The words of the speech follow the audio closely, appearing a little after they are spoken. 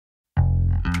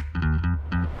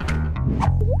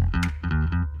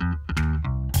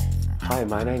Hi,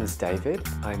 my name is David.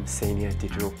 I'm Senior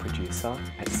Digital Producer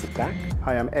at Sitback.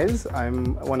 Hi, I'm Ez.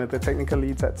 I'm one of the technical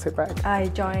leads at Sitback. I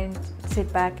joined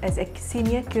Sitback as a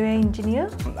Senior QA Engineer.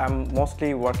 I'm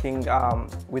mostly working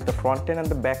with the front end and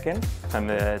the back end. I'm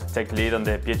the tech lead on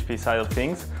the PHP side of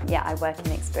things. Yeah, I work in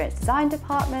the Experience Design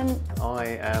Department.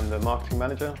 I am the Marketing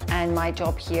Manager. And my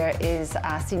job here is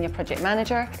a Senior Project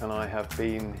Manager. And I have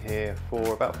been here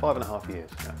for about 5.5 years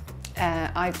now.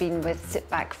 I've been with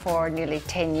Sitback for nearly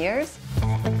 10 years.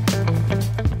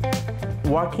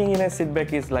 Working in a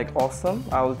Sitback is like awesome,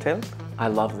 I will tell. I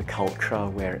love the culture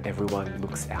where everyone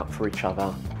looks out for each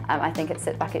other. I think at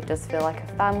Sitback it does feel like a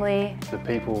family. The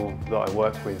people that I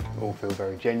work with all feel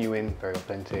very genuine, very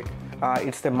authentic.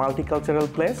 It's a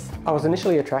multicultural place. I was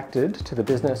initially attracted to the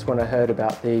business when I heard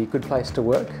about the Good Place to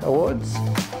Work awards.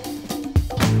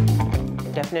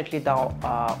 Definitely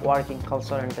the working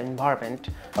culture and the environment.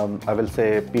 I will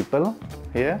say people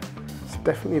here. It's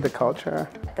definitely the culture.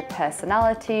 The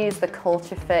personalities, the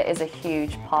culture fit is a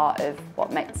huge part of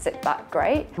what makes Sitback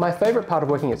great. My favourite part of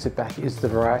working at Sitback is the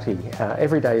variety.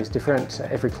 Every day is different.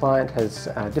 Every client has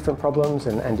different problems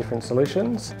and different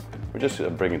solutions. We're just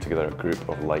bringing together a group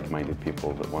of like-minded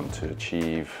people that want to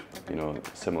achieve,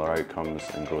 similar outcomes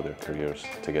and grow their careers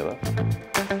together.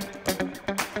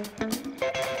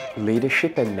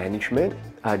 Leadership and management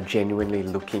are genuinely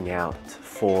looking out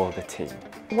for the team.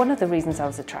 One of the reasons I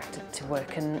was attracted to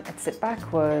working at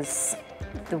Sitback was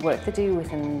the work they do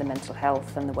within the mental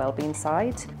health and the wellbeing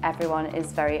side. Everyone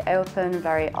is very open,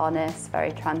 very honest,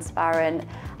 very transparent,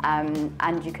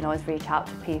 and you can always reach out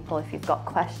to people if you've got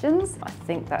questions. I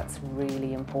think that's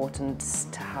really important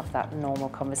to have that normal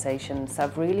conversation. So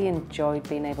I've really enjoyed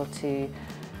being able to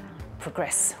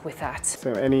progress with that.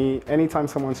 So anytime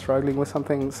someone's struggling with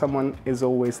something, someone is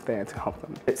always there to help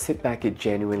them. At Sitback, it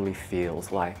genuinely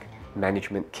feels like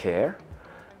management care,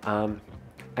 and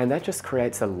that just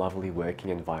creates a lovely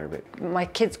working environment. My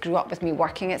kids grew up with me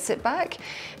working at Sitback,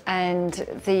 and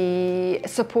the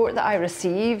support that I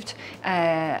received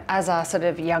as a sort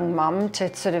of young mum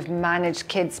to sort of manage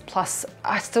kids, plus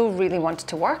I still really wanted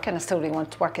to work and I still really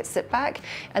wanted to work at Sitback,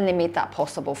 and they made that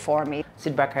possible for me.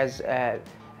 Sitback has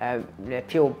a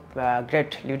few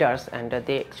great leaders, and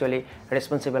they actually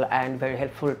responsible and very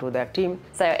helpful to their team.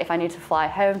 So if I need to fly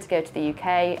home to go to the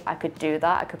UK, I could do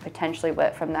that. I could potentially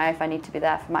work from there if I need to be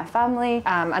there for my family.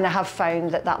 And I have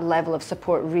found that level of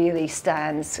support really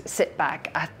stands Sitback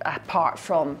apart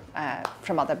from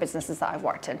other businesses that I've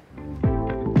worked in.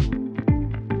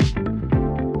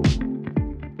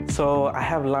 So I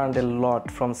have learned a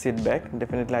lot from Sitback,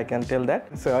 definitely I can tell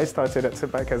that. So I started at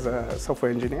Sitback as a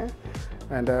software engineer,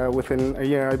 and within a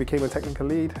year I became a technical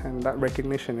lead, and that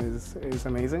recognition is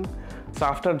amazing. So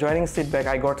after joining Sitback,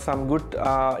 I got some good,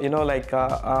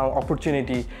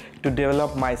 opportunity to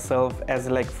develop myself as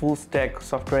like full stack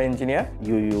software engineer.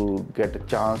 You get a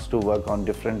chance to work on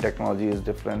different technologies,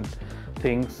 different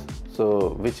things,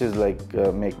 so which is like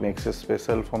makes it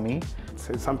special for me.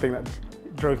 So it's something that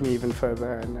drove me even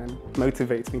further and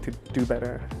motivates me to do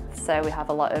better. So we have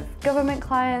a lot of government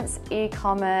clients,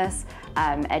 e-commerce,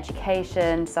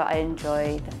 education, so I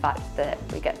enjoy the fact that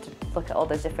we get to look at all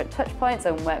those different touch points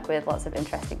and work with lots of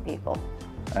interesting people.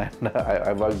 And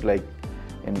I worked like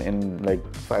in like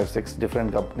 5-6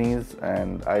 different companies,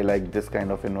 and I like this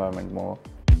kind of environment more.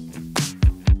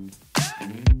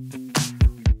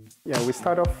 Yeah, we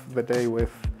start off the day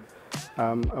with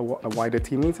a wider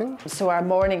team meeting. So our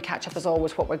morning catch-up is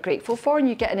always what we're grateful for, and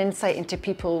you get an insight into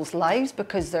people's lives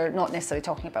because they're not necessarily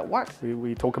talking about work.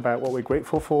 We talk about what we're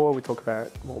grateful for, we talk about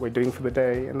what we're doing for the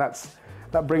day, and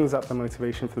that brings up the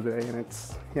motivation for the day, and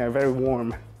it's very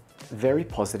warm. Very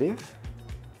positive,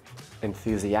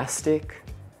 enthusiastic,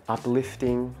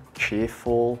 uplifting,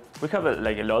 cheerful. We have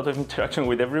a lot of interaction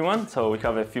with everyone, so we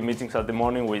have a few meetings at the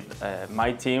morning with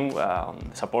my team on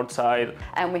the support side.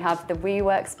 And we have the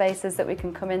WeWork spaces that we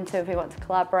can come into if we want to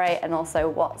collaborate, and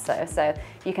also WhatsO, so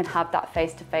you can have that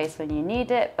face-to-face when you need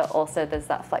it, but also there's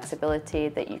that flexibility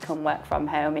that you can work from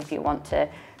home if you want to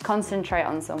concentrate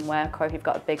on some work, or if you've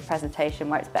got a big presentation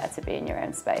where it's better to be in your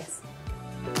own space.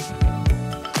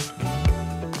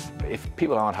 If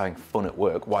people aren't having fun at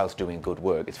work whilst doing good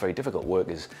work, it's very difficult. Work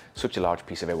is such a large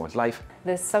piece of everyone's life.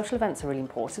 The social events are really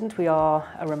important. We are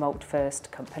a remote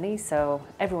first company, so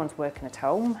everyone's working at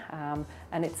home,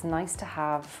 and it's nice to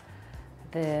have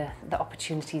the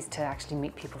opportunities to actually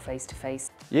meet people face to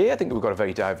face. Yeah, I think we've got a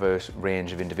very diverse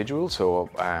range of individuals, so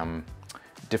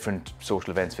different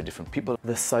social events for different people.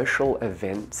 The social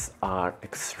events are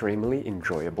extremely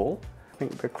enjoyable. I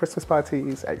think the Christmas party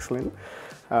is excellent,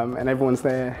 and everyone's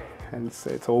there, and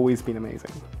it's always been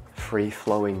amazing.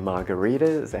 Free-flowing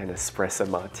margaritas and espresso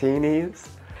martinis.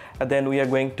 And then we are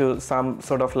going to some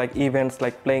sort of like events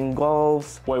like playing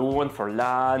golf. Well, we went for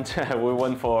lunch, we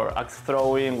went for axe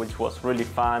throwing, which was really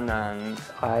fun. And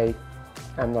I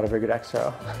am not a very good axe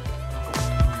thrower.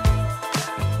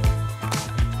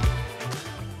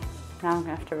 Now I'm going to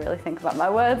have to really think about my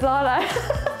words, aren't I?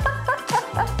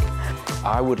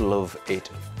 I would love it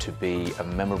to be a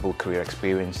memorable career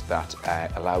experience that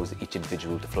allows each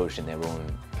individual to flourish in their own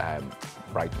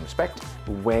right and respect.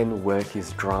 When work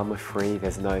is drama-free,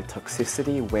 there's no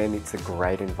toxicity, when it's a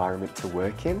great environment to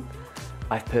work in,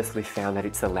 I've personally found that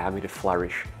it's allowed me to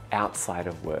flourish outside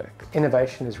of work.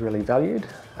 Innovation is really valued.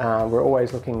 We're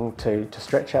always looking to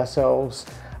stretch ourselves,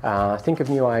 think of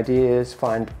new ideas,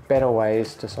 find better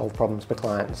ways to solve problems for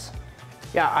clients.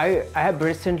 Yeah, I have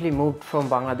recently moved from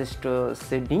Bangladesh to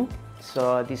Sydney,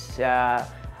 so this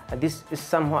is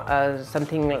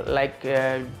something like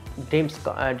dreams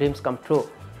come true.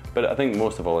 But I think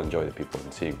most of all, enjoy the people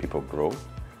and seeing people grow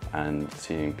and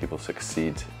seeing people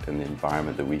succeed in the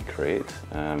environment that we create,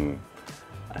 and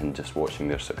just watching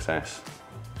their success.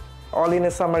 All in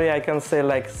a summary, I can say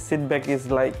like Sitback is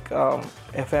like a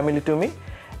family to me,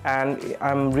 and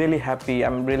I'm really happy.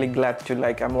 I'm really glad to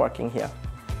I'm working here.